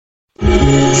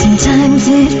Sometimes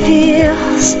it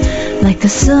feels like the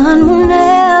sun will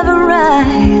never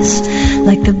rise,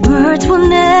 like the birds will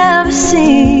never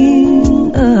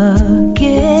sing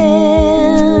again.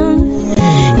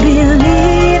 Believe in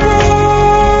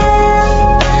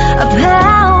a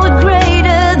power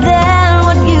greater than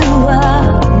what you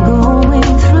are going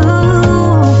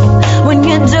through. When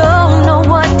you don't know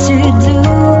what to do,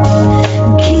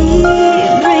 keep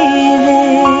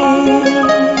breathing.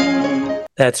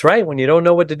 That's right. When you don't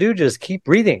know what to do, just keep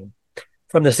breathing.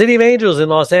 From the City of Angels in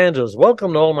Los Angeles,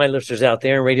 welcome to all my listeners out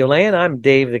there in Radio Land. I'm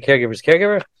Dave, the Caregiver's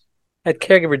Caregiver, at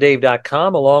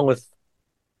caregiverdave.com, along with,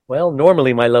 well,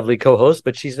 normally my lovely co-host,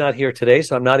 but she's not here today,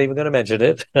 so I'm not even going to mention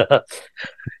it.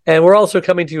 And we're also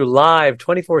coming to you live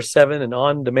 24/7 and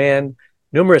on demand,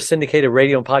 numerous syndicated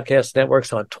radio and podcast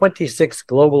networks on 26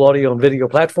 global audio and video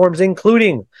platforms,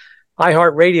 including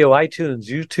iHeartRadio, iTunes,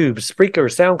 YouTube, Spreaker,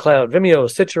 SoundCloud, Vimeo,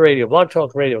 Stitcher Radio, Blog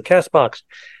Talk Radio, CastBox,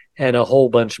 and a whole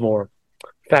bunch more.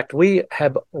 In fact, we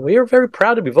are very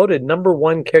proud to be voted number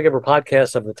one caregiver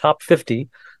podcast of the top 50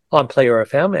 on Player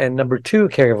FM, and number two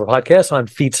caregiver podcast on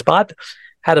FeedSpot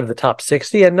out of the top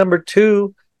 60, and number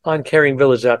two on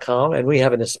caringvillage.com. And we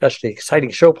have an especially exciting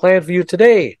show planned for you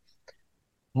today.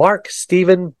 Mark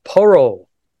Steven Porro,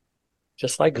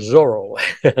 just like Zorro,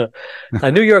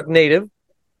 a New York native,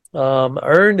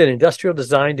 earned an industrial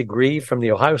design degree from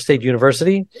the Ohio State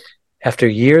University. After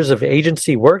years of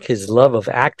agency work, his love of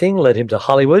acting led him to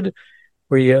Hollywood,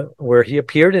 where he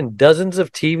appeared in dozens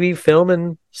of TV, film,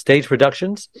 and stage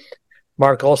productions.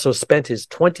 Mark also spent his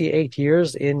 28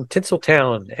 years in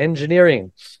Tinseltown,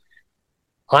 engineering.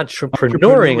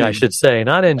 Entrepreneuring, I should say,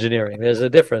 not engineering. There's a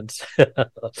difference.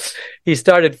 He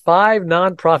started 5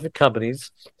 nonprofit companies,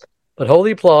 but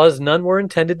holy applause, none were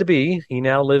intended to be. He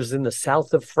now lives in the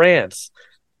south of France,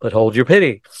 but hold your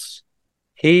pity.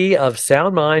 He, of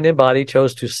sound mind and body,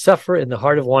 chose to suffer in the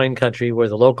heart of wine country where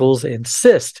the locals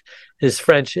insist his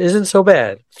French isn't so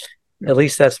bad. At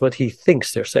least that's what he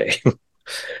thinks they're saying.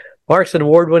 Mark's an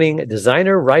award-winning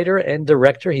designer, writer, and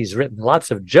director. He's written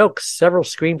lots of jokes, several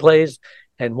screenplays,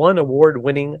 and one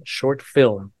award-winning short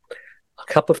film. A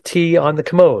Cup of Tea on the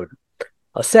Commode,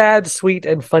 a sad, sweet,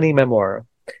 and funny memoir,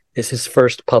 is his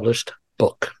first published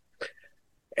book.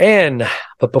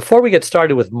 But before we get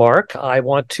started with Mark, I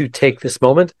want to take this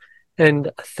moment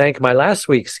and thank my last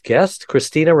week's guest,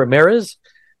 Christina Ramirez,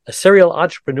 a serial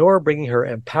entrepreneur bringing her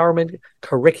empowerment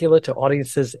curricula to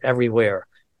audiences everywhere,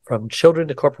 from children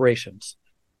to corporations.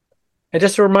 And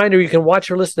just a reminder, you can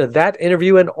watch or listen to that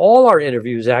interview and all our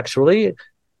interviews, actually,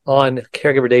 on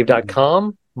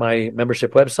caregiverdave.com, my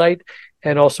membership website,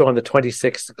 and also on the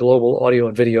 26 global audio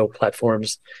and video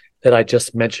platforms that I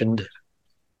just mentioned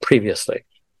previously.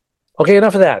 Okay,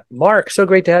 enough of that. Mark, so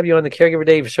great to have you on the Caregiver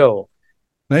Dave show.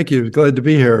 Thank you. Glad to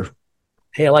be here.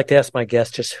 Hey, I like to ask my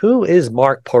guests just who is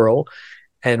Mark Porro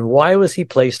and why was he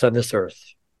placed on this earth?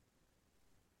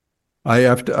 I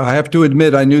have to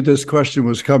admit, I knew this question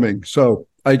was coming, so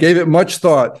I gave it much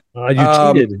thought. You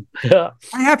cheated.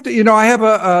 I have to, I have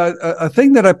a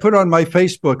thing that I put on my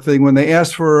Facebook thing when they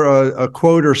ask for a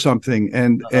quote or something,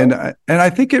 and I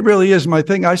think it really is my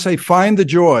thing. I say, find the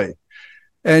joy.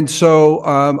 And so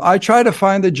I try to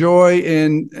find the joy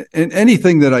in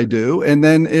anything that I do, and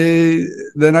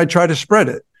then I try to spread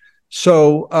it.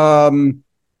 So,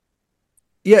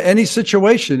 any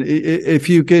situation, if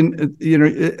you can,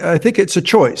 I think it's a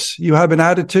choice. You have an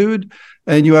attitude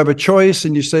and you have a choice,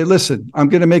 and you say, listen, I'm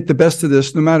going to make the best of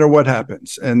this no matter what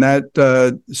happens. And that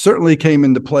certainly came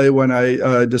into play when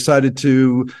I decided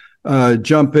to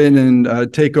jump in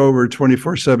and take over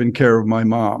 24/7 care of my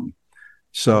mom.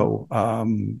 So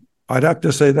I'd have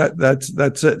to say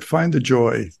that's it. Find the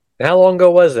joy. How long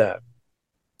ago was that?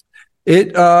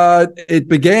 It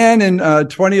began in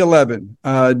 2011.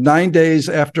 9 days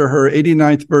after her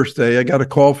 89th birthday, I got a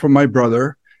call from my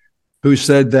brother who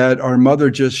said that our mother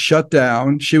just shut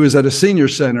down. She was at a senior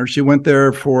center. She went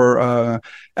there for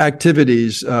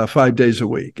activities 5 days a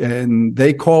week. And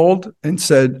they called and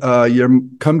said,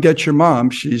 come get your mom.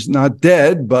 She's not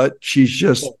dead, but she's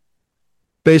just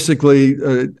basically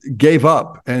gave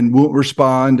up and won't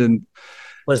respond. And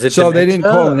was it so they didn't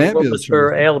call an ambulance. What was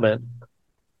her ailment?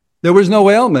 There was no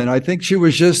ailment. I think she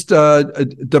was just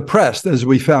depressed, as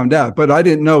we found out. But I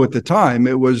didn't know at the time.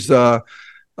 It was,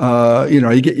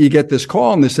 you get this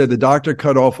call, and they said the doctor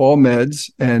cut off all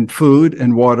meds and food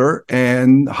and water,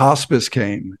 and hospice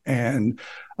came. And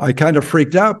I kind of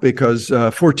freaked out because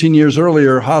 14 years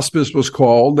earlier, hospice was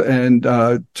called and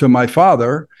to my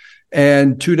father,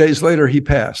 and 2 days later, he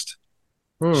passed.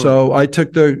 So I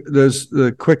took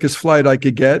the quickest flight I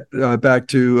could get back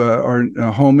to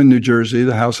our home in New Jersey,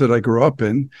 the house that I grew up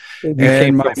in. You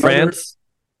came from France?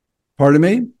 Pardon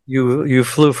me? You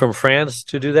flew from France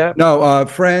to do that? No,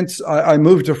 France. I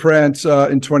moved to France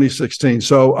in 2016.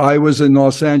 So I was in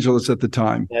Los Angeles at the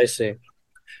time. I see.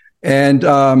 And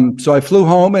so I flew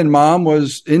home, and Mom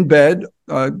was in bed,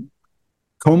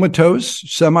 comatose,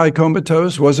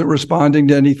 semi-comatose, wasn't responding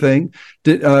to anything,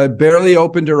 barely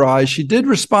opened her eyes. She did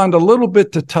respond a little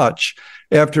bit to touch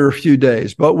after a few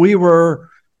days, but her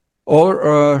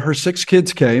 6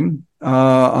 kids came.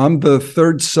 I'm the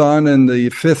 3rd son and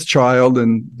the 5th child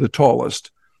and the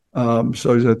tallest.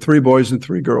 So he had 3 boys and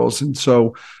 3 girls. And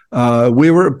so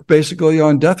we were basically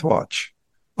on death watch.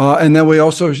 And then we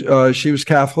also, she was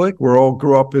Catholic. We all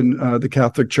grew up in the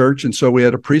Catholic Church. And so we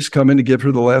had a priest come in to give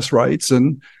her the last rites,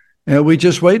 and we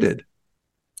just waited.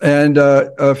 And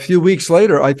a few weeks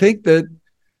later, I think that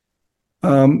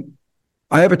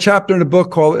I have a chapter in a book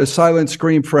called A Silent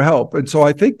Scream for Help. And so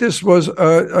I think this was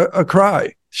a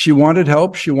cry. She wanted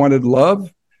help. She wanted love.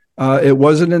 It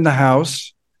wasn't in the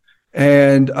house.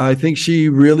 And I think she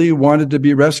really wanted to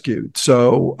be rescued.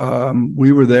 So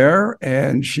we were there,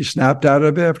 and she snapped out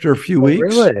of it after a few weeks.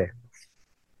 Really?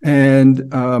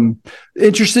 And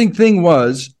interesting thing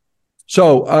was,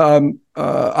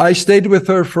 I stayed with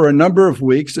her for a number of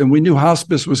weeks, and we knew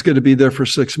hospice was going to be there for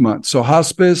 6 months. So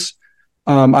hospice,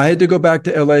 I had to go back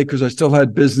to LA because I still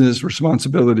had business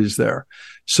responsibilities there.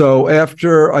 So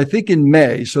after, I think in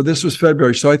May, so this was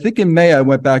February. So I think in May, I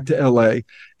went back to LA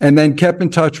and then kept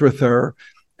in touch with her.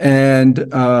 And,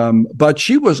 but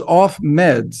she was off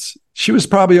meds. She was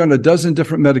probably on a dozen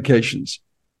different medications.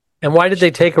 And why did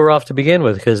they take her off to begin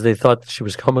with? Because they thought that she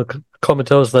was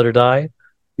comatose, let her die?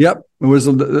 Yep. It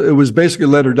was basically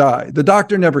let her die. The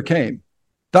doctor never came.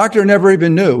 Doctor never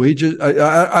even knew. He just,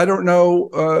 I don't know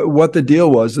what the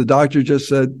deal was. The doctor just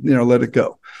said, let it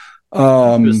go.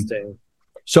 Interesting.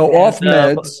 So off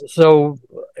meds. So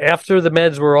after the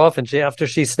meds were off, and after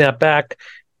she snapped back,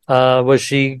 was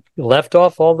she left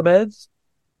off all the meds?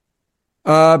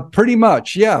 Pretty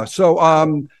much, yeah. So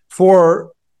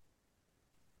for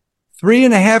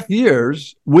 3.5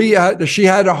 years, she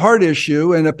had a heart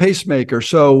issue and a pacemaker.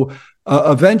 So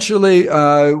eventually,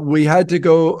 we had to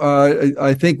go,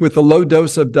 I think, with a low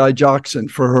dose of digoxin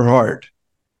for her heart.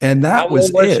 And that was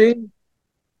it. How old was she?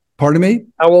 Pardon me?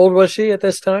 How old was she at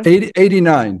this time?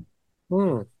 89.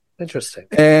 Interesting.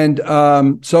 And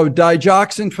so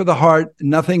digoxin for the heart,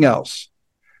 nothing else.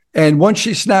 And once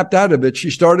she snapped out of it, she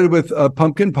started with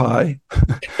pumpkin pie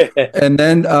and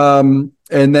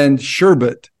then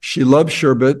sherbet. She loved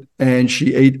sherbet, and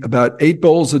she ate about 8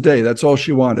 bowls a day. That's all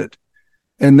she wanted.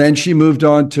 And then she moved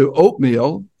on to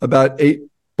oatmeal, about 8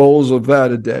 bowls of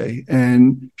that a day.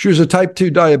 And she was a type 2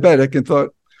 diabetic and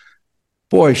thought,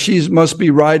 boy, she must be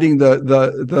riding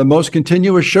the most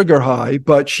continuous sugar high,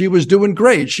 but she was doing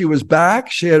great. She was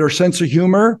back. She had her sense of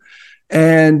humor.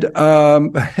 And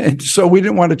so we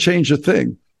didn't want to change a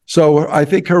thing. So I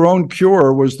think her own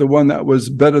cure was the one that was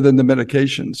better than the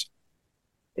medications.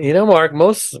 Mark,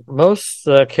 most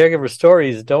caregiver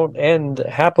stories don't end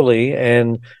happily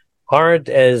and aren't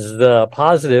as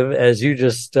positive as you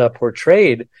just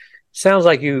portrayed. Sounds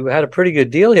like you had a pretty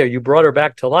good deal here. You brought her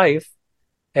back to life,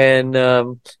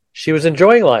 and she was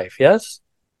enjoying life. Yes.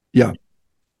 Yeah,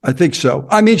 I think so.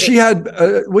 I mean,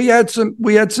 we had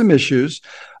some issues.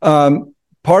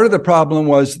 Part of the problem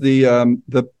was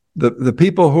the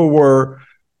people who were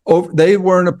they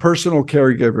weren't personal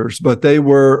caregivers, but they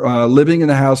were living in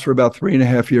the house for about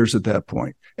 3.5 years at that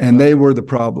point, and they were the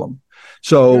problem.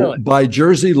 So really? By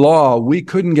Jersey law, we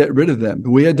couldn't get rid of them.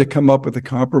 We had to come up with a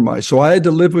compromise. So I had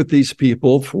to live with these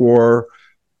people for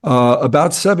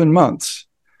about 7 months.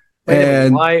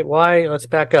 And why? Let's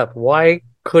back up. Why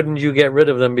couldn't you get rid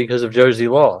of them because of Jersey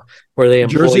law? Were they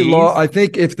employees? Jersey law, I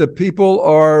think if the people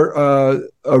are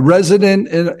a resident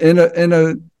in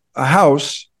a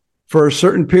house for a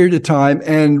certain period of time,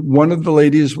 and one of the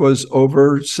ladies was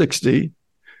over 60,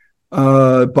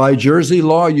 by Jersey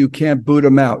law, you can't boot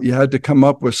them out. You had to come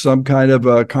up with some kind of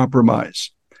a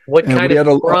compromise. What kind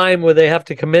of crime would they have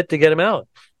to commit to get them out?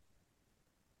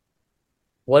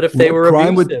 What if they were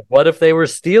abusive? What if they were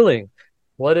stealing?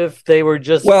 What if they were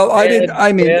just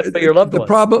bad for your loved ones?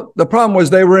 The problem was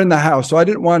they were in the house, so I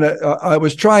didn't want to. I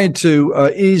was trying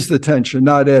to ease the tension,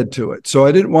 not add to it. So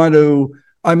I didn't want to.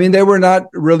 I mean, they were not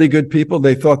really good people.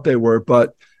 They thought they were,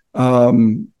 but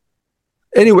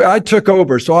anyway, I took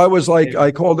over. So I was like,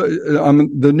 I called.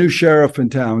 I'm the new sheriff in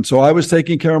town, so I was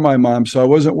taking care of my mom. So I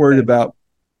wasn't worried about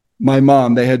my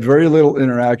mom. They had very little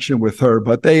interaction with her,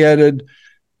 but they added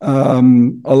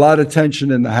a lot of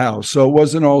tension in the house. So it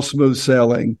wasn't all smooth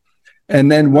sailing.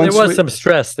 And then once there was some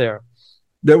stress there.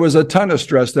 there was a ton of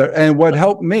stress there. And what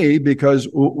helped me, because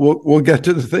we'll get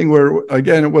to the thing where,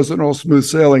 again, it wasn't all smooth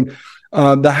sailing.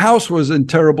 The house was in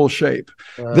terrible shape.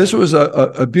 This was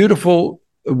a beautiful,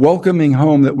 welcoming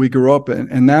home that we grew up in,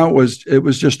 and now it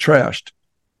was just trashed.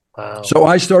 Wow. So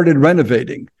I started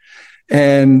renovating,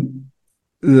 and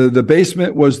the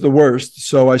basement was the worst.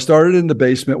 So I started in the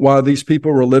basement while these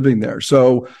people were living there.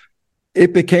 So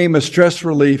it became a stress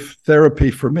relief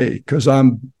therapy for me, because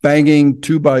I'm banging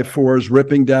 2x4s,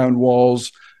 ripping down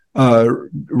walls,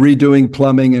 redoing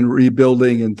plumbing and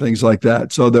rebuilding and things like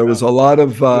that. So there was a lot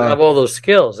of you have all those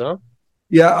skills, huh?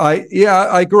 Yeah,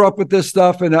 I grew up with this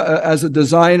stuff, and as a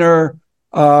designer,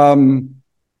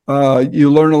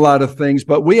 you learn a lot of things.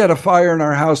 But we had a fire in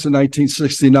our house in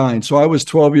 1969, so I was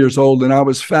 12 years old, and I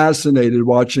was fascinated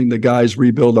watching the guys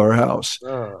rebuild our house.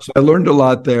 So I learned a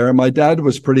lot there. My dad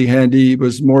was pretty handy. He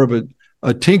was more of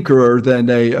a tinkerer than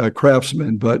a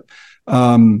craftsman, but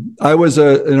I was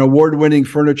an award-winning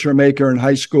furniture maker in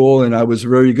high school, and I was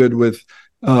very good with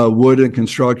wood and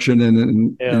construction.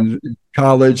 And in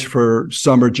college, for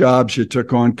summer jobs, you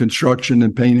took on construction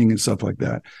and painting and stuff like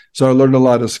that. So I learned a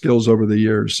lot of skills over the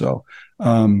years. So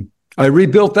I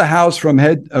rebuilt the house from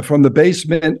the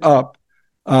basement up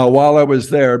while I was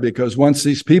there, because once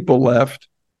these people left,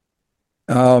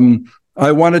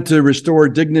 I wanted to restore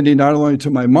dignity not only to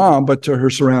my mom but to her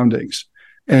surroundings,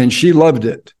 and she loved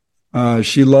it.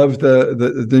 She loved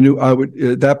the new.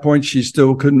 At that point, she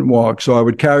still couldn't walk, so I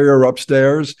would carry her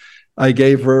upstairs. I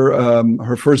gave her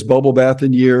her first bubble bath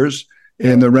in years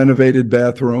in the renovated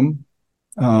bathroom.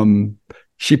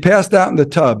 She passed out in the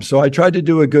tub, so I tried to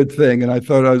do a good thing, and I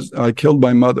thought I killed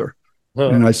my mother.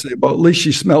 And I said, well, at least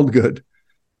she smelled good.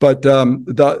 But I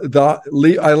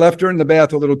left her in the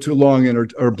bath a little too long,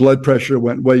 and her blood pressure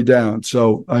went way down.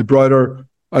 So I brought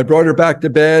her back to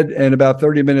bed, and about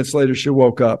 30 minutes later, she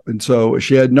woke up. And so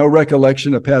she had no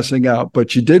recollection of passing out,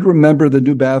 but she did remember the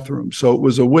new bathroom. So it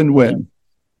was a win-win.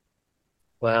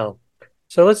 Wow.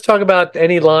 So let's talk about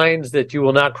any lines that you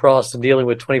will not cross in dealing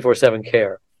with 24/7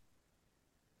 care.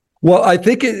 Well, I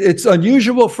think it's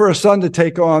unusual for a son to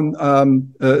take on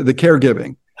the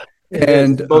caregiving.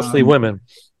 And mostly women.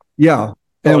 Yeah.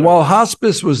 And while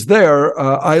hospice was there,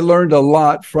 I learned a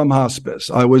lot from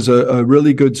hospice. I was a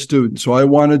really good student, so I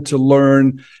wanted to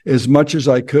learn as much as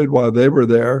I could while they were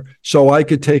there so I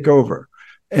could take over.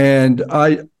 And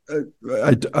I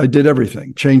did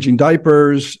everything, changing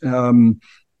diapers,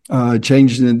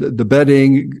 changing the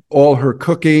bedding, all her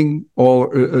cooking,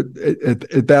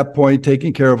 at that point,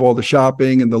 taking care of all the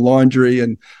shopping and the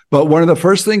laundry. But one of the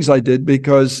first things I did,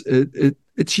 because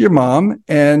it's your mom,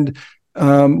 and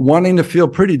wanting to feel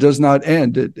pretty does not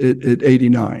end at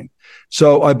 89.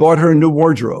 So I bought her a new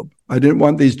wardrobe. I didn't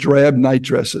want these drab night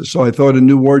dresses. So I thought a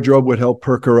new wardrobe would help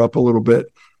perk her up a little bit.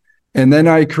 And then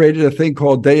I created a thing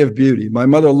called Day of Beauty. My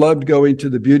mother loved going to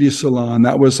the beauty salon.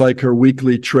 That was like her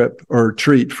weekly trip or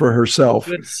treat for herself.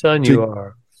 Good son you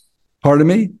are. Pardon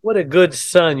me? What a good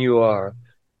son you are.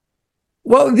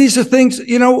 Well, these are things,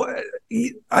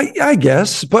 I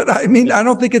guess, but I mean, I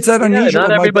don't think it's that unusual.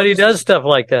 Not everybody does stuff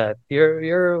like that.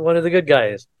 You're one of the good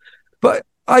guys. But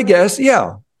I guess,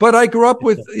 yeah. But I grew up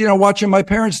with, watching my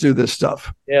parents do this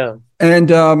stuff. Yeah.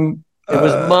 And it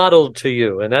was modeled to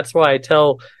you. And that's why I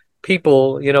tell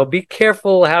people, be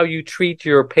careful how you treat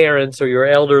your parents or your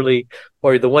elderly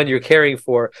or the one you're caring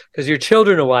for, because your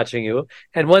children are watching you.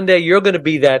 And one day you're going to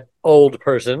be that old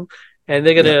person, and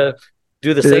they're going to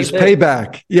do the same thing.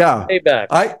 Payback. Yeah. Payback.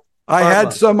 I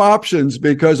had some options,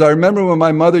 because I remember when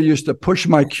my mother used to push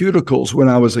my cuticles when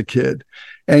I was a kid,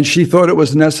 and she thought it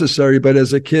was necessary. But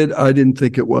as a kid, I didn't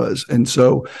think it was. And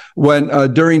so when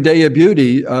during Day of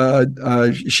Beauty,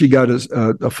 she got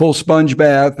a full sponge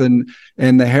bath, and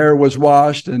the hair was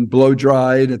washed and blow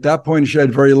dried. At that point, she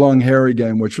had very long hair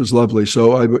again, which was lovely.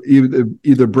 So I would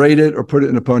either braid it or put it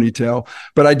in a ponytail.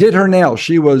 But I did her nails.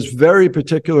 She was very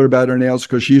particular about her nails,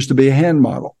 because she used to be a hand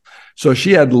model. So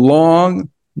she had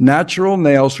long, natural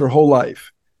nails her whole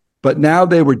life. But now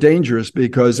they were dangerous,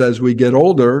 because as we get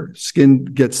older, skin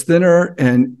gets thinner,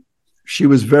 and she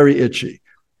was very itchy.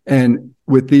 And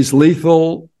with these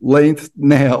lethal length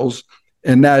nails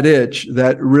and that itch,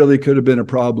 that really could have been a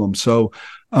problem. So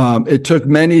it took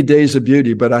many days of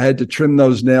beauty, but I had to trim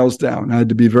those nails down. I had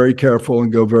to be very careful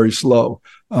and go very slow.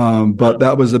 But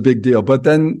that was a big deal. But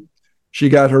then she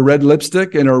got her red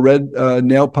lipstick and her red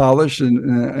nail polish,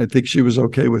 and I think she was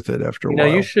okay with it after a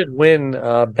while. You should win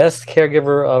Best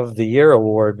Caregiver of the Year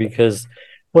award, because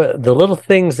the little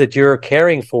things that you're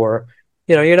caring for,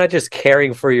 you're not just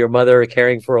caring for your mother or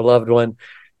caring for a loved one.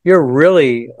 You're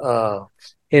really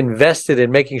invested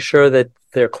in making sure that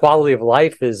their quality of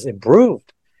life is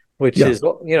improved. which Yeah. is,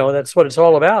 that's what it's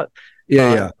all about.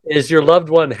 Yeah. Is your loved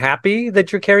one happy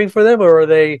that you're caring for them, or are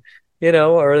they,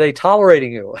 are they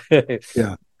tolerating you?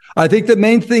 Yeah. I think the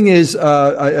main thing is,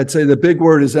 I'd say the big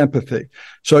word is empathy.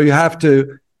 So you have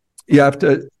to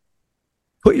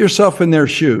put yourself in their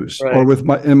shoes, Right.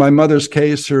 or in my mother's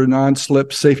case, her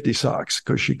non-slip safety socks,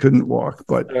 because she couldn't walk.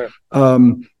 But, Sure.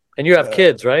 And you have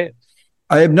kids, right?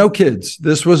 I have no kids.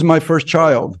 This was my first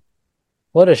child.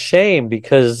 What a shame,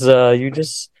 because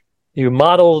you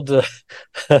modeled,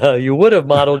 you would have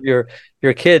modeled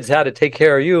your kids how to take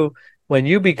care of you when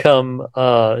you become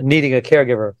needing a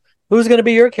caregiver. Who's going to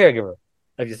be your caregiver?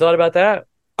 Have you thought about that?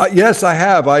 Yes, I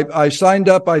have. I signed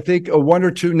up, I think, one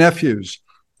or two nephews.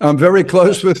 I'm very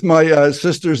close with my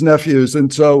sister's nephews.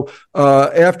 And so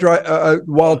after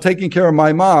while taking care of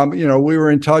my mom, we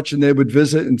were in touch and they would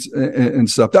visit and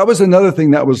stuff. That was another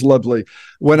thing that was lovely.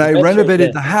 When I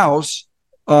renovated the house,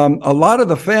 a lot of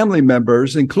the family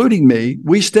members, including me,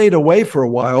 we stayed away for a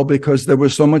while because there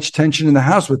was so much tension in the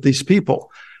house with these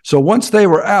people. So once they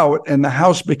were out and the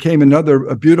house became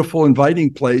a beautiful,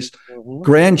 inviting place,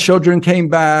 grandchildren came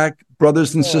back,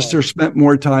 brothers and sisters spent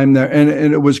more time there. And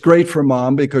it was great for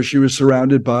Mom because she was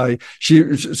surrounded she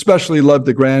especially loved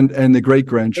the great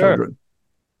grandchildren.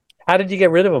 Sure. How did you get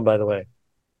rid of them, by the way?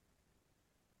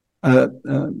 I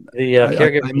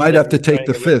might have to take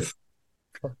the fifth.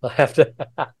 I'll have to.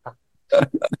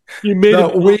 You made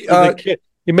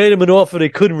you made them an offer they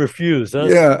couldn't refuse, huh?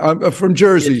 Yeah, I'm from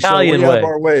Jersey, so we have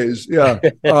our ways. Yeah.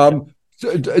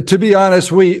 To be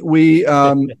honest,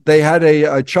 they had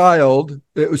a child,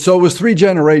 so it was 3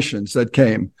 generations that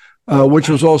came, which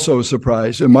was also a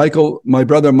surprise. And my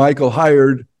brother Michael,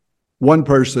 hired one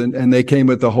person, and they came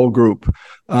with the whole group.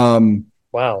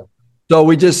 Wow. So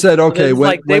we just said, okay.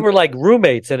 They were like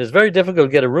roommates, and it's very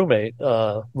difficult to get rid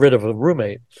of a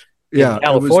roommate. Yeah, in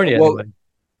California. Anyway.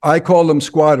 I call them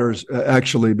squatters,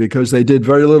 actually, because they did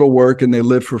very little work and they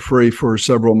lived for free for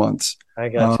several months. I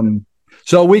got you.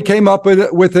 So we came up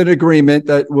with an agreement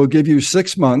that will give you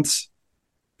 6 months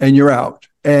and you're out.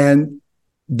 And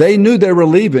they knew they were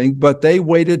leaving, but they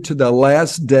waited to the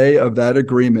last day of that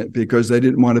agreement because they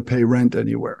didn't want to pay rent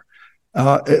anywhere.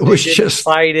 It was just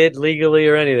fight it legally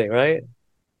or anything, right?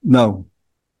 No,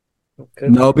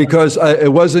 because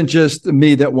it wasn't just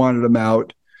me that wanted them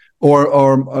out.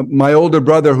 Or my older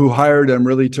brother who hired them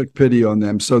really took pity on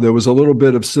them. So there was a little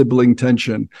bit of sibling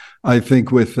tension, I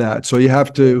think, with that. So you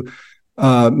have to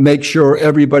make sure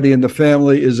everybody in the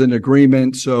family is in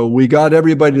agreement. So we got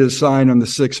everybody to sign on the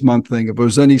 6-month thing. If it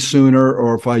was any sooner,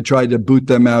 or if I tried to boot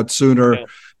them out sooner,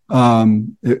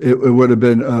 it would have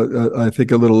been, I think,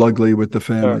 a little ugly with the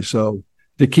family. Sure. So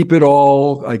to keep it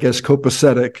all, I guess,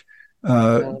 copacetic,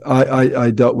 I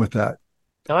dealt with that.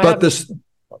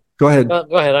 Go ahead.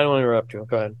 Go ahead. I don't want to interrupt you.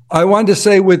 Go ahead. I wanted to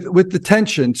say with the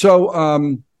tension.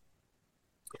 So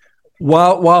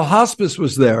while hospice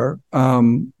was there,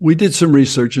 we did some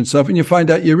research and stuff, and you find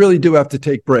out you really do have to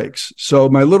take breaks. So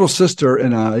my little sister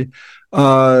and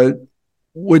I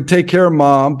would take care of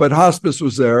Mom, but hospice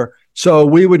was there. So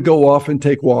we would go off and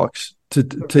take walks to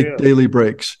take daily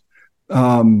breaks.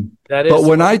 But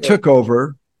when I took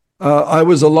over, I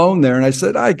was alone there, and I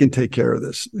said, I can take care of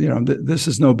this. This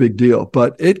is no big deal,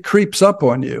 but it creeps up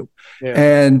on you. Yeah.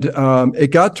 And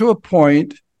it got to a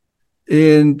point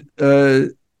in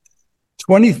June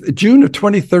of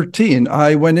 2013,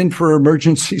 I went in for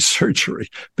emergency surgery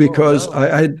because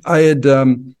I had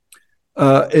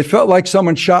it felt like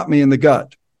someone shot me in the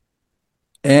gut.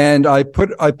 And I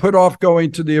put off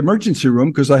going to the emergency room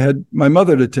because I had my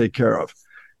mother to take care of.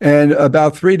 And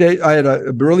about 3 days, I had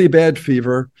a really bad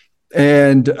fever.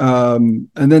 And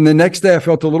then the next day I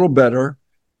felt a little better.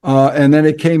 And then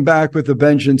it came back with a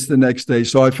vengeance the next day.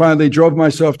 So I finally drove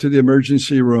myself to the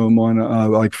emergency room on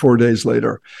like 4 days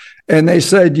later. And they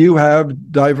said, you have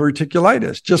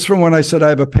diverticulitis, just from when I said I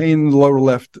have a pain in the lower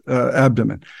left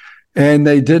abdomen. And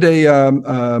they did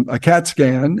a CAT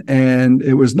scan, and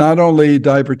it was not only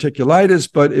diverticulitis,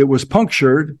 but it was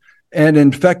punctured and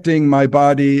infecting my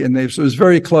body. And so it was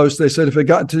very close. They said, if it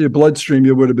got into your bloodstream,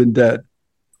 you would have been dead.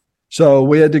 So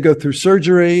we had to go through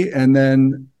surgery, and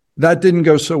then that didn't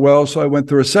go so well. So I went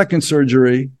through a second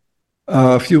surgery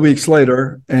a few weeks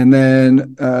later, and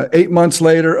then 8 months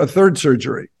later, a third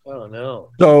surgery. Oh,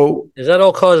 no. So is that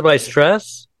all caused by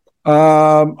stress?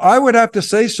 I would have to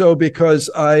say so, because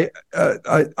I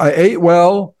ate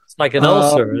well. It's like an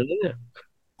ulcer, isn't it?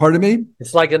 Pardon me?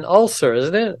 It's like an ulcer,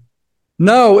 isn't it?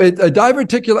 No, a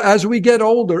diverticular. As we get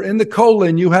older, in the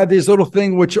colon, you have these little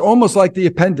thing which are almost like the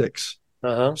appendix.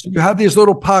 So you have these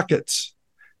little pockets,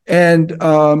 and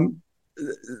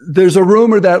there's a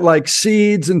rumor that like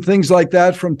seeds and things like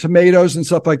that from tomatoes and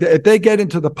stuff like that, if they get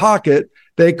into the pocket,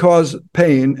 they cause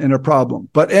pain and a problem.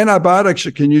 But antibiotics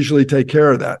can usually take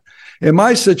care of that. In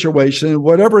my situation,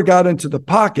 whatever got into the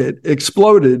pocket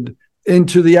exploded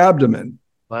into the abdomen.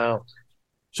 Wow.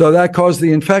 So that caused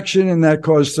the infection, and that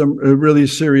caused some really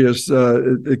serious,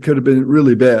 it could have been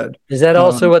really bad. Is that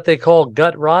also what they call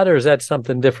gut rot, or is that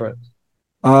something different?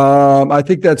 I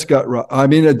think that's gut rot. I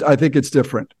mean, I think it's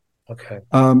different. Okay.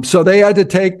 So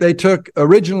they took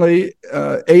originally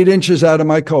 8 inches out of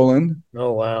my colon.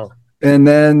 Oh, wow. And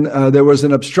then there was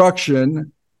an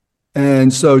obstruction.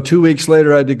 And so 2 weeks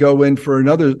later, I had to go in for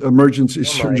another emergency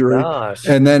surgery. My gosh.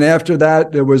 And then after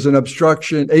that, there was an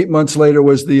obstruction. 8 months later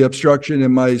was the obstruction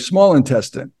in my small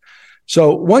intestine.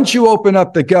 So once you open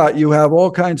up the gut, you have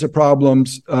all kinds of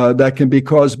problems that can be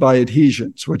caused by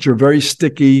adhesions, which are very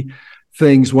sticky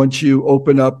things. Once you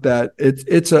open up that,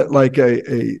 it's like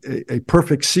a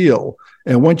perfect seal.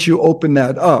 And once you open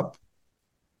that up,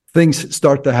 things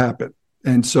start to happen.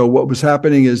 And so what was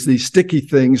happening is these sticky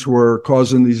things were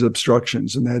causing these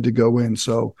obstructions, and they had to go in.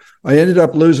 So I ended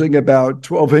up losing about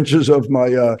 12 inches of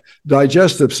my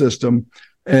digestive system.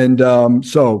 And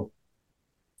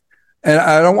and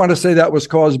I don't want to say that was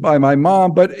caused by my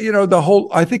mom, but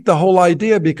I think the whole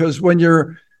idea, because when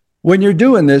you're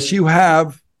doing this, you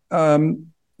have,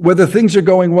 whether things are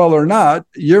going well or not,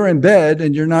 you're in bed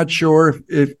and you're not sure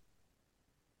if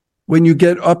when you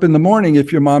get up in the morning,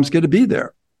 if your mom's going to be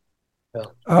there.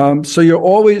 Yeah. So you're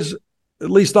always, at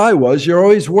least I was, you're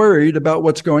always worried about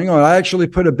what's going on. I actually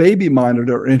put a baby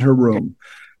monitor in her room.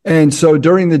 And so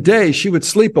during the day, she would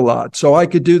sleep a lot. So I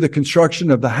could do the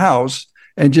construction of the house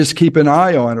and just keep an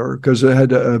eye on her because I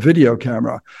had a video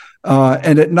camera.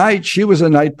 And at night, she was a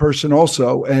night person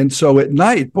also. And so at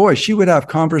night, boy, she would have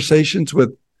conversations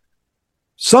with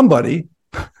somebody.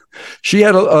 She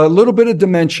had a little bit of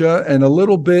dementia and a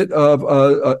little bit of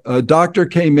a doctor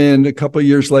came in a couple of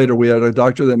years later. We had a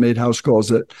doctor that made house calls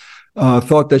that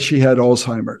thought that she had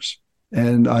Alzheimer's.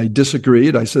 And I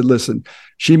disagreed. I said, listen,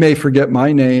 she may forget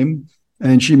my name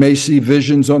and she may see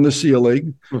visions on the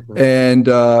ceiling and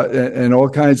all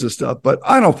kinds of stuff. But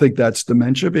I don't think that's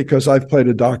dementia because I've played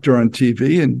a doctor on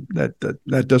TV and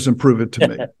that doesn't prove it to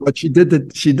me. But she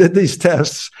did these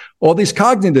tests, all these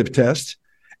cognitive tests.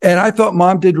 And I thought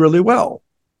Mom did really well.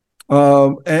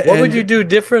 What would you do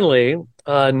differently,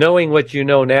 knowing what you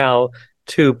know now,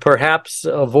 to perhaps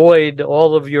avoid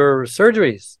all of your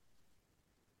surgeries?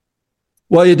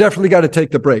 Well, you definitely got to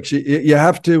take the breaks. You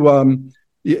have to.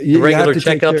 Regular you have to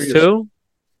checkups too?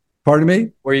 Pardon me?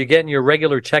 Were you getting your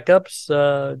regular checkups?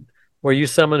 Were you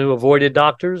someone who avoided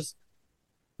doctors?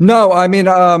 No, I mean,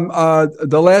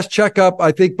 the last checkup,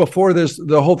 I think before this,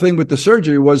 the whole thing with the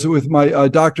surgery was with my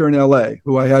doctor in LA,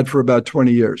 who I had for about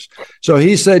 20 years. So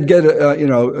he said, you're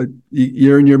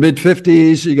in your mid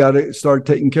 50s, you got to start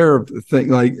taking care of things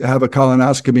like have a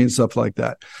colonoscopy and stuff like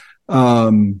that.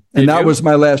 And that was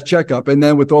my last checkup. And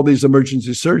then with all these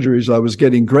emergency surgeries, I was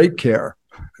getting great care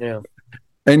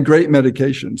and great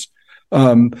medications.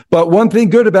 But one thing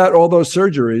good about all those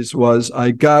surgeries was I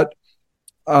got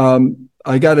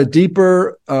a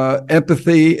deeper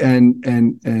empathy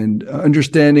and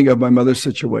understanding of my mother's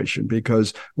situation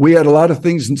because we had a lot of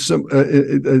things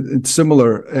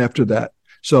similar after that.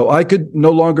 So I could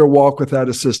no longer walk without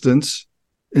assistance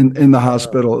in the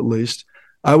hospital, at least.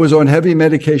 I was on heavy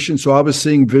medication, so I was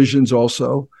seeing visions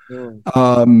also.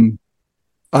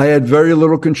 I had very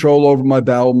little control over my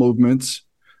bowel movements.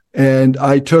 And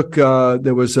I took,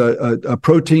 there was a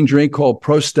protein drink called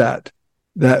Prostat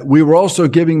that we were also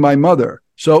giving my mother.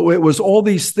 So it was all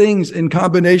these things in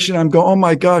combination. I'm going, oh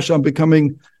my gosh, I'm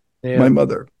becoming my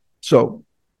mother. So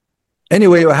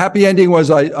anyway, a happy ending was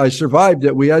I survived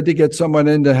it. We had to get someone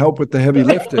in to help with the heavy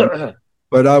lifting,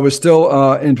 but I was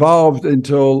still involved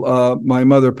until my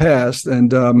mother passed.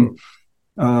 And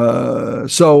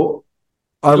so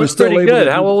I was still pretty good.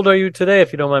 How old are you today,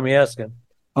 if you don't mind me asking?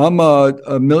 I'm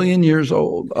a million years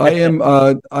old. I am.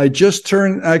 I just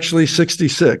turned actually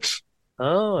 66.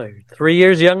 Oh, 3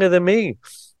 years younger than me.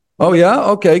 Oh, yeah?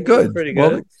 Okay, good. That's pretty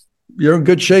good. Well, you're in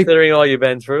good shape. Considering all you've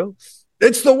been through.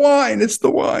 It's the wine. It's the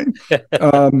wine.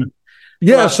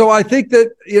 So I think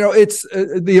that, it's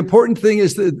the important thing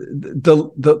is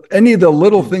the any of the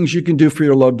little things you can do for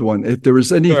your loved one. If there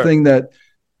was anything that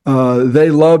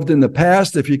they loved in the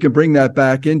past, if you can bring that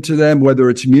back into them, whether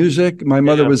it's music. My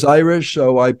mother was Irish,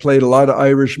 so I played a lot of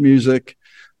Irish music.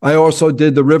 I also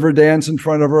did the river dance in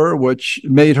front of her, which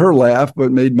made her laugh,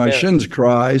 but made my shins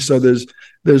cry. So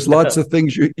there's lots of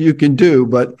things you can do.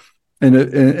 But and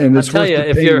I'll it's tell worth you, the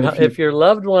if pain if your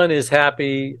loved one is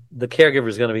happy, the caregiver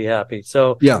is going to be happy.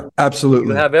 So yeah, absolutely.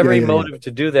 you have every motive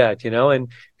to do that, and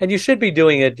you should be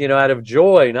doing it, out of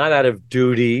joy, not out of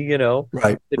duty.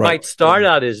 Right, It right. might start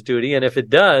out as duty, and if it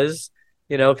does,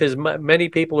 because many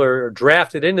people are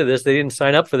drafted into this, they didn't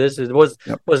sign up for this. It wasn't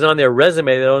on their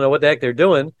resume. They don't know what the heck they're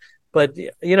doing, but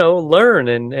learn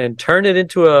and turn it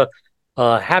into a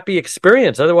happy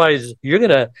experience. Otherwise, you're going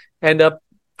to end up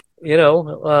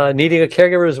needing a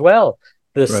caregiver as well.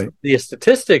 The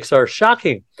statistics are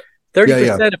shocking.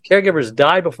 30% of caregivers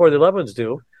die before their loved ones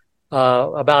do.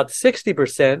 About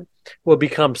 60% will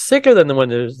become sicker than the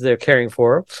one they're caring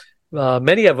for.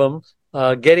 Many of them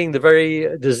getting the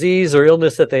very disease or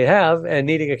illness that they have and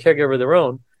needing a caregiver of their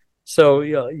own. So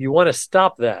you want to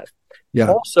stop that.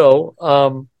 Yeah.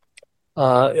 Also,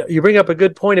 you bring up a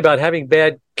good point about having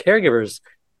bad caregivers.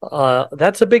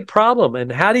 That's a big problem.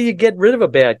 And how do you get rid of a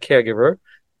bad caregiver?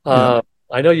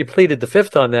 I know you pleaded the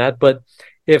fifth on that, but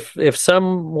if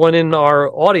someone in our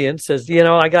audience says,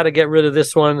 I got to get rid of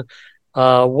this one,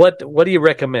 what do you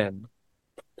recommend?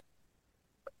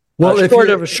 Well,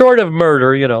 short of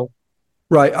murder,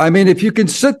 Right. I mean, if you can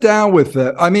sit down with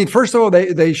them, I mean, first of all,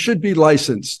 they should be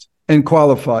licensed and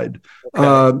qualified.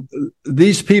 Okay.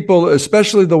 These people,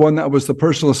 especially the one that was the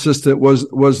personal assistant,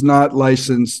 was not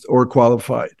licensed or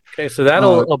qualified. Okay, so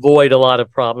that'll avoid a lot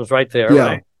of problems right there. Yeah.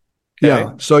 Right? Okay.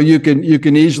 Yeah. So you can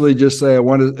easily just say, I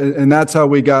want to, and that's how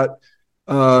we got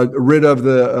rid of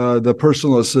the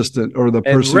personal assistant or the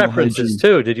personal references hygiene.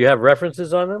 too. Did you have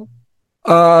references on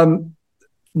them?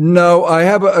 No, I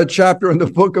have a chapter in the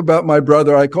book about my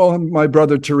brother. I call him my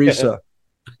brother Teresa.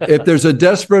 If there's a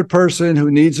desperate person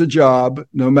who needs a job,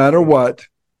 no matter what,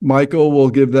 Michael will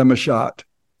give them a shot.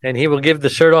 And he will give the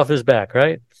shirt off his back,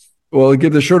 right? Well, he'll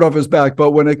give the shirt off his back.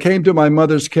 But when it came to my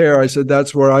mother's care, I said,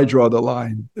 that's where I draw the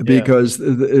line because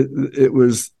it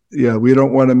was, we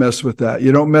don't want to mess with that.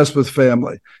 You don't mess with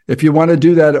family. If you want to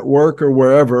do that at work or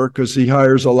wherever, because he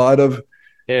hires a lot of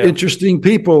interesting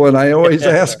people. And I always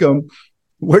ask him,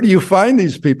 where do you find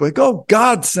these people? I go,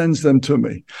 God sends them to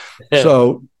me.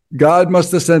 So God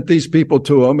must have sent these people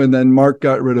to him, and then Mark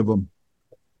got rid of them.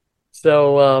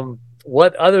 So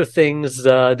what other things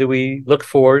do we look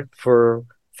for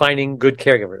finding good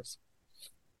caregivers?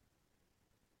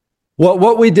 Well,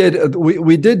 what we did,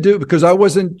 we did do, because I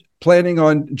wasn't planning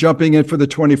on jumping in for the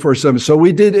 24/7. So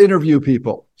we did interview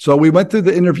people. So we went through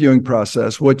the interviewing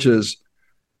process, which is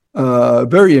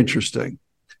very interesting.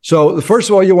 So first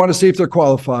of all, you want to see if they're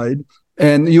qualified,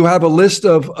 and you have a list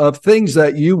of things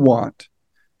that you want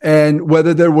and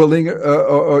whether they're willing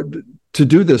or to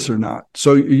do this or not.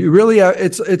 So you really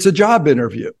it's a job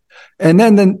interview. And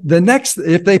then the next,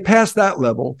 if they pass that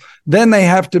level, then they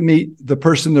have to meet the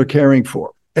person they're caring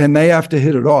for, and they have to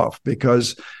hit it off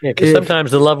because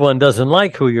sometimes the loved one doesn't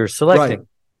like who you're selecting.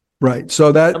 Right.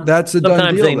 So that's a done deal.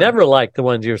 Sometimes they never like the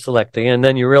ones you're selecting, and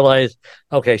then you realize,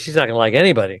 okay, she's not going to like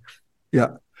anybody.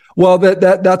 Yeah. Well,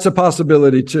 that's a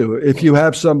possibility too. If you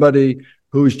have somebody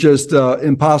who's just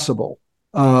impossible.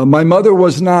 My mother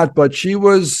was not, but she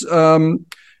was. She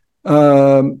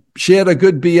had a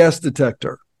good BS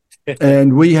detector,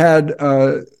 and we had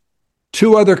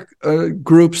two other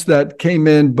groups that came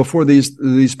in before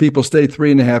these people stayed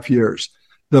 3.5 years.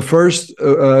 The first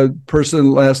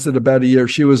person lasted about a year.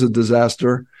 She was a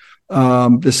disaster.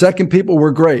 The second people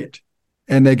were great.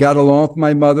 And they got along with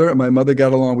my mother, and my mother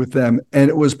got along with them. And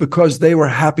it was because they were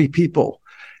happy people.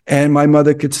 And my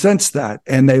mother could sense that.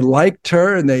 And they liked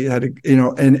her, and they had,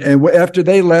 and after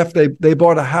they left, they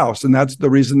bought a house. And that's the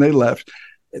reason they left.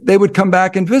 They would come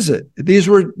back and visit. These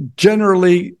were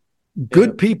generally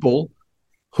good people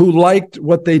who liked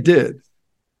what they did.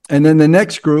 And then the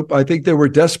next group, I think they were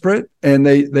desperate, and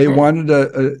they wanted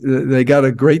they got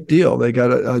a great deal. They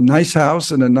got a nice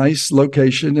house and a nice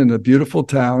location in a beautiful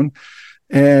town.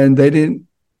 And they didn't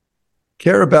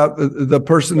care about the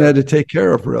person they had to take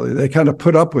care of, really. They kind of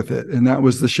put up with it, and that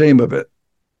was the shame of it.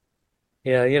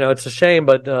 Yeah, it's a shame,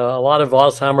 but a lot of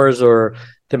Alzheimer's or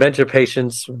dementia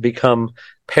patients become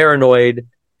paranoid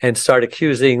and start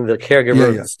accusing the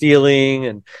caregiver of stealing,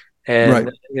 and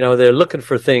they're looking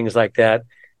for things like that.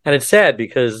 And it's sad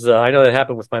because I know that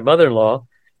happened with my mother-in-law.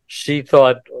 She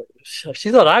thought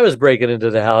I was breaking into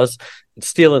the house and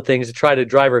stealing things to try to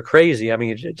drive her crazy. I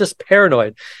mean, just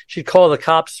paranoid. She'd call the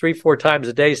cops 3-4 times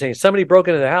a day saying, somebody broke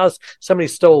into the house, somebody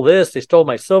stole this, they stole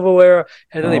my silverware,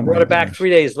 and then they brought it back 3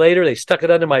 days later, they stuck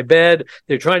it under my bed,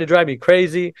 they're trying to drive me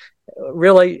crazy.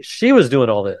 Really, she was doing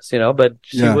all this, but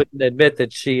she wouldn't admit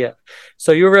that she...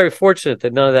 So you were very fortunate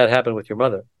that none of that happened with your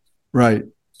mother. Right.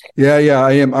 Yeah,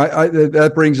 I am. I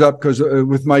that brings up, because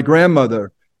with my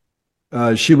grandmother,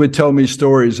 she would tell me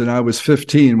stories, and I was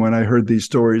 15 when I heard these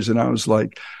stories, and I was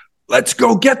like, let's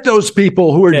go get those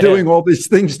people who are doing all these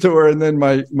things to her. And then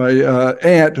my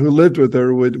aunt who lived with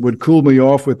her would cool me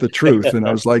off with the truth. And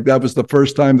I was like, that was the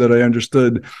first time that I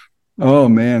understood, oh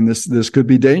man, this could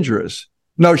be dangerous.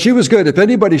 No, she was good. If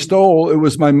anybody stole, it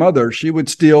was my mother. She would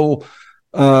steal,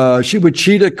 she would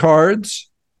cheat at cards.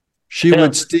 She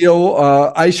would steal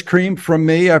ice cream from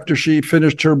me after she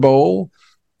finished her bowl.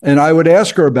 And I would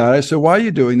ask her about it. I said, why are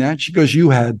you doing that? She goes, you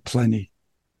had plenty.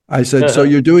 I said, so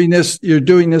you're doing this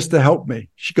to help me?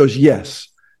 She goes, yes.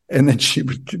 And then she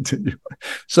would continue.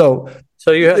 So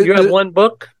you have one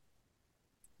book?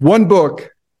 One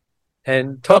book.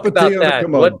 And talk about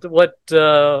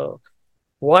that.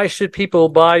 Why should people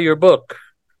buy your book?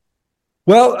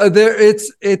 Well,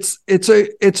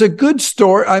 it's a good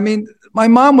story. I mean, my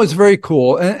mom was very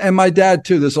cool, and my dad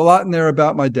too. There's a lot in there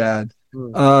about my dad.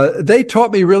 They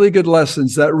taught me really good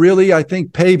lessons that really, I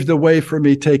think, paved the way for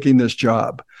me taking this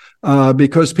job.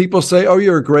 Because people say, "Oh,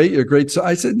 you're great." So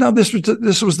I said, "No, this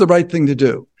was the right thing to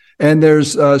do." And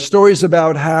there's stories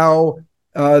about how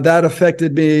that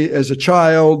affected me as a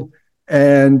child,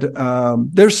 and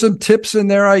there's some tips in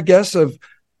there, I guess, of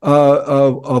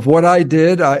what I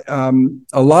did. It's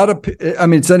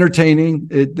entertaining.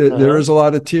 There is a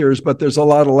lot of tears, but there's a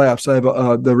lot of laughs. I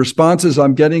have the responses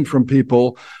I'm getting from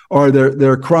people are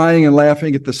they're crying and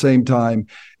laughing at the same time,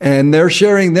 and they're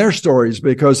sharing their stories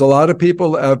because a lot of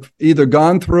people have either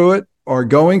gone through it or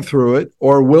going through it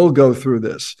or will go through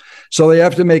this. So they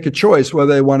have to make a choice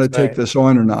whether they want to take this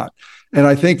on or not. And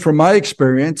I think from my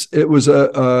experience, it was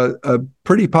a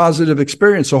pretty positive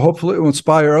experience. So hopefully it will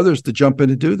inspire others to jump in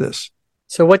and do this.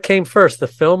 So what came first, the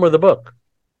film or the book?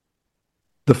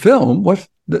 The film? What?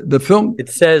 The film? It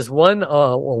says one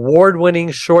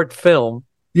award-winning short film.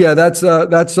 Yeah, that's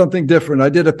something different. I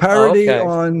did a parody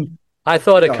on... I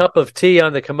thought A Cup of Tea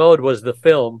on the Commode was the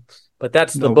film, but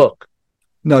that's the book.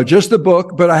 No, just the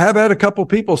book. But I have had a couple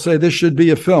people say this should be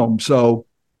a film. So...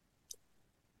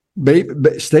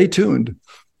 stay tuned.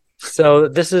 So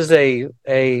this is a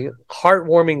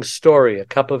heartwarming story, A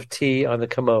Cup of Tea on the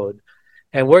Commode.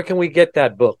 And where can we get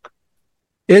that book?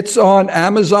 It's on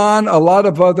Amazon, a lot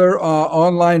of other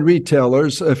online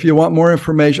retailers. If you want more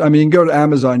information, I mean, you can go to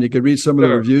Amazon. You can read some of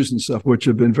the reviews and stuff, which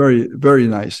have been very, very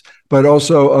nice. But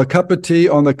also A Cup of Tea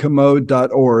on the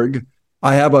Commode.org.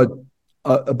 I have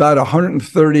about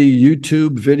 130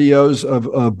 YouTube videos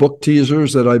of book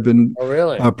teasers that I've been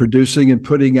producing and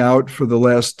putting out for the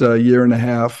last year and a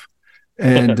half.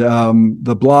 And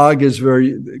the blog is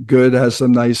very good, has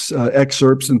some nice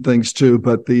excerpts and things too.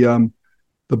 But the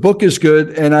book is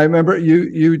good. And I remember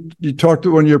you talked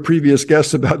to one of your previous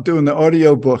guests about doing the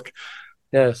audio book.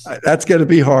 Yes. That's going to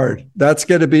be hard. That's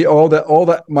going to be all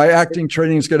that my acting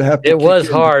training is going to have to. It was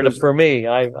hard for me.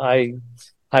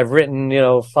 I've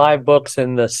written, 5 books,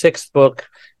 and the 6th book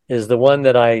is the one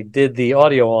that I did the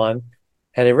audio on,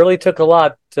 and it really took a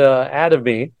lot out of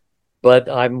me, but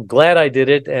I'm glad I did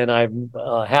it, and I'm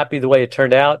happy the way it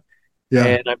turned out. Yeah.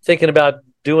 And I'm thinking about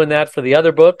doing that for the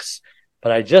other books,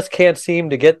 but I just can't seem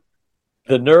to get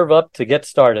the nerve up to get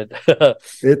started.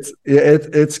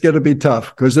 It's going to be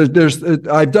tough because there's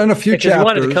I've done a few chapters. You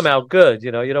want it to come out good,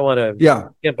 you don't want to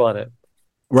skimp on it.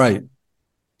 Right.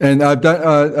 And I've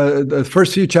done the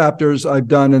first few chapters I've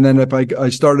done. And then if I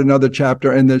start another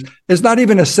chapter and it's not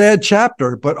even a sad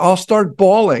chapter, but I'll start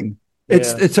bawling.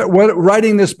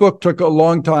 Writing this book took a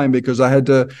long time because I had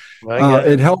to,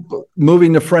 it helped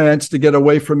moving to France to get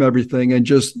away from everything and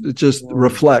just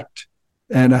reflect.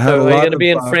 And I had are you going to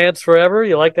be in France forever?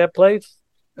 You like that place?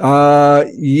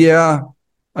 Yeah,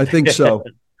 I think so.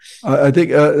 I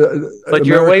think, but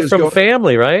you're away from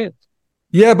family, right?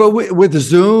 Yeah, but with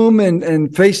Zoom and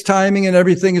FaceTiming and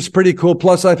everything is pretty cool.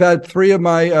 Plus, I've had 3 of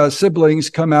my siblings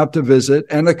come out to visit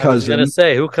and a cousin. I was going to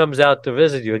say, who comes out to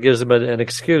visit you? It gives them an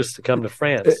excuse to come to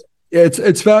France.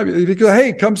 It's fabulous. Because,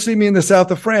 hey, come see me in the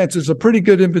south of France. It's a pretty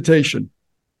good invitation.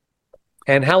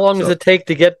 And how long does it take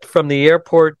to get from the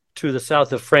airport to the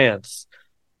south of France?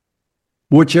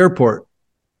 Which airport?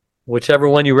 Whichever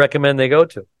one you recommend they go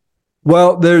to.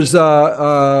 Well, there's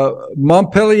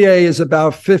Montpellier is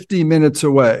about 50 minutes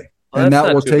away, and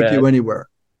that will take you anywhere.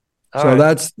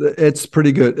 It's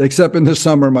pretty good, except in the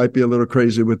summer might be a little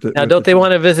crazy with it. Now, don't they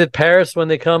want to visit Paris when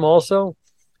they come also?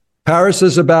 Paris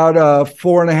is about a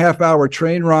 4.5-hour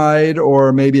train ride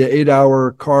or maybe an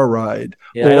 8-hour car ride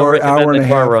or hour and a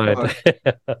half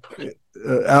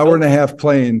hour and a half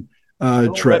plane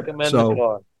trip.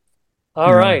 So,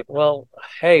 all right. Well,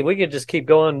 hey, we could just keep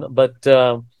going, but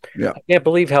I can't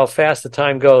believe how fast the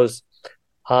time goes.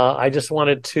 I just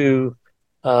wanted to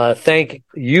thank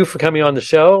you for coming on the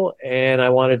show, and I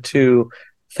wanted to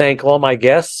thank all my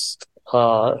guests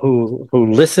who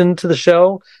listen to the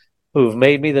show, who've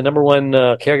made me the number one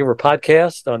caregiver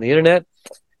podcast on the internet.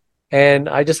 And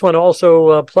I just want to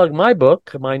also plug my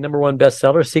book, my number one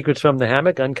bestseller, Secrets from the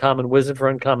Hammock, Uncommon Wisdom for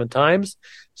Uncommon Times,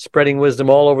 spreading wisdom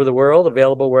all over the world,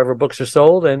 available wherever books are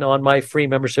sold and on my free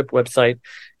membership website,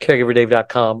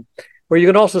 caregiverdave.com, where you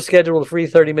can also schedule a free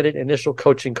 30-minute initial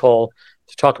coaching call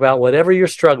to talk about whatever you're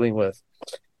struggling with.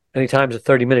 Many times a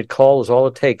 30-minute call is all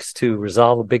it takes to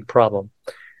resolve a big problem.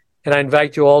 And I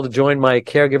invite you all to join my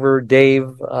Caregiver Dave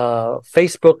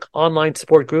Facebook online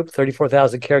support group,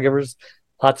 34,000 caregivers,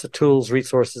 lots of tools,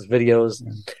 resources, videos,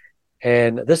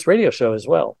 and this radio show as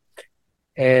well.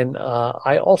 And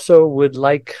I also would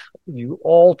like you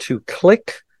all to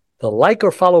click the like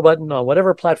or follow button on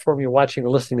whatever platform you're watching or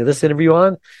listening to this interview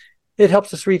on. It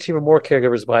helps us reach even more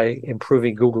caregivers by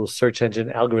improving Google's search engine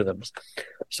algorithms.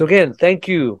 So again, thank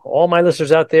you, all my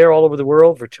listeners out there all over the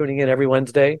world, for tuning in every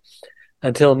Wednesday.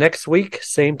 Until next week,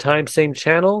 same time, same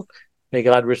channel. May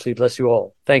God richly bless you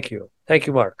all. Thank you. Thank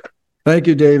you, Mark. Thank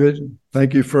you, David.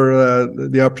 Thank you for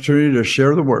the opportunity to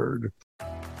share the word.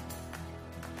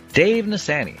 Dave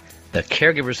Nasani, the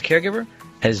caregiver's caregiver,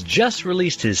 has just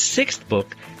released his 6th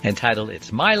book entitled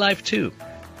It's My Life Too,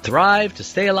 Thrive to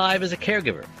Stay Alive as a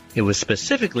Caregiver. It was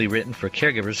specifically written for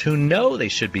caregivers who know they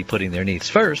should be putting their needs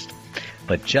first,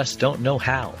 but just don't know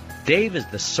how. Dave is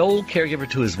the sole caregiver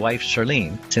to his wife,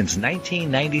 Charlene, since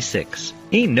 1996.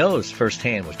 He knows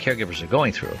firsthand what caregivers are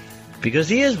going through because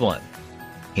he is one.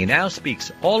 He now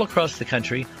speaks all across the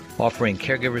country, offering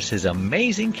caregivers his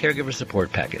amazing caregiver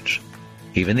support package.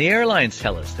 Even the airlines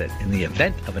tell us that in the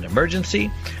event of an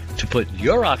emergency, to put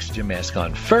your oxygen mask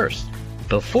on first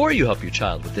before you help your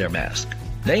child with their mask.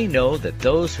 They know that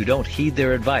those who don't heed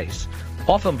their advice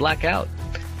often black out,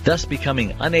 thus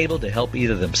becoming unable to help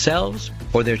either themselves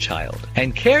or their child.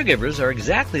 And caregivers are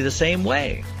exactly the same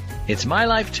way. It's My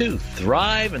Life Too,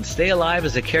 Thrive and Stay Alive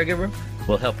as a Caregiver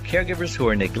will help caregivers who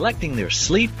are neglecting their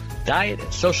sleep, diet,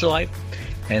 and social life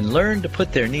and learn to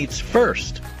put their needs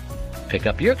first. Pick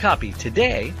up your copy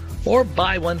today or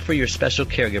buy one for your special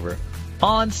caregiver,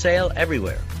 on sale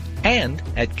everywhere and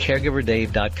at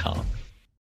caregiverdave.com.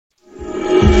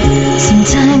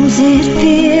 Sometimes it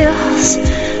feels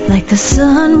like the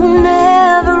sun will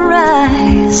never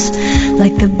rise,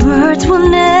 like the birds will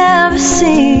never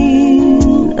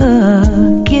sing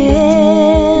again.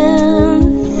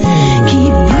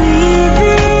 Keep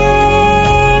breathing,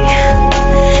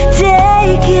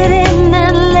 take it in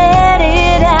and let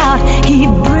it out. Keep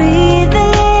breathing,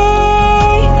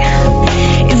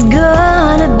 it's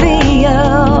gonna be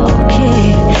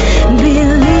okay.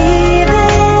 Believe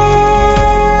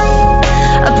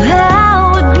a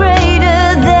power greater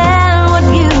than what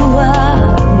you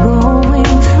are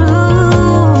going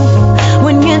through.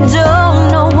 When you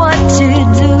don't know what to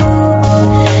do,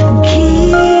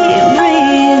 keep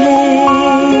breathing.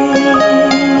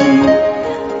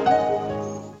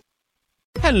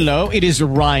 Hello, it is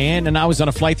Ryan, and I was on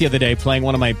a flight the other day playing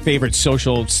one of my favorite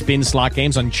social spin slot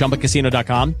games on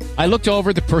ChumbaCasino.com. I looked over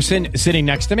at the person sitting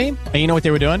next to me, and you know what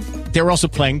they were doing? They were also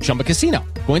playing Chumba Casino.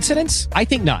 Coincidence? I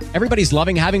think not. Everybody's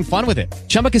loving having fun with it.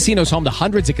 Chumba Casino is home to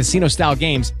hundreds of casino-style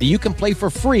games that you can play for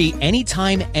free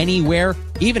anytime, anywhere,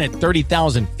 even at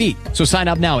 30,000 feet. So sign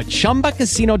up now at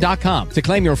ChumbaCasino.com to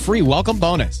claim your free welcome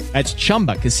bonus. That's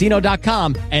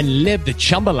ChumbaCasino.com and live the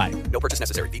Chumba life. No purchase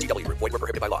necessary. VGW Group. Void where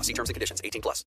prohibited by law. See terms and conditions. 18+.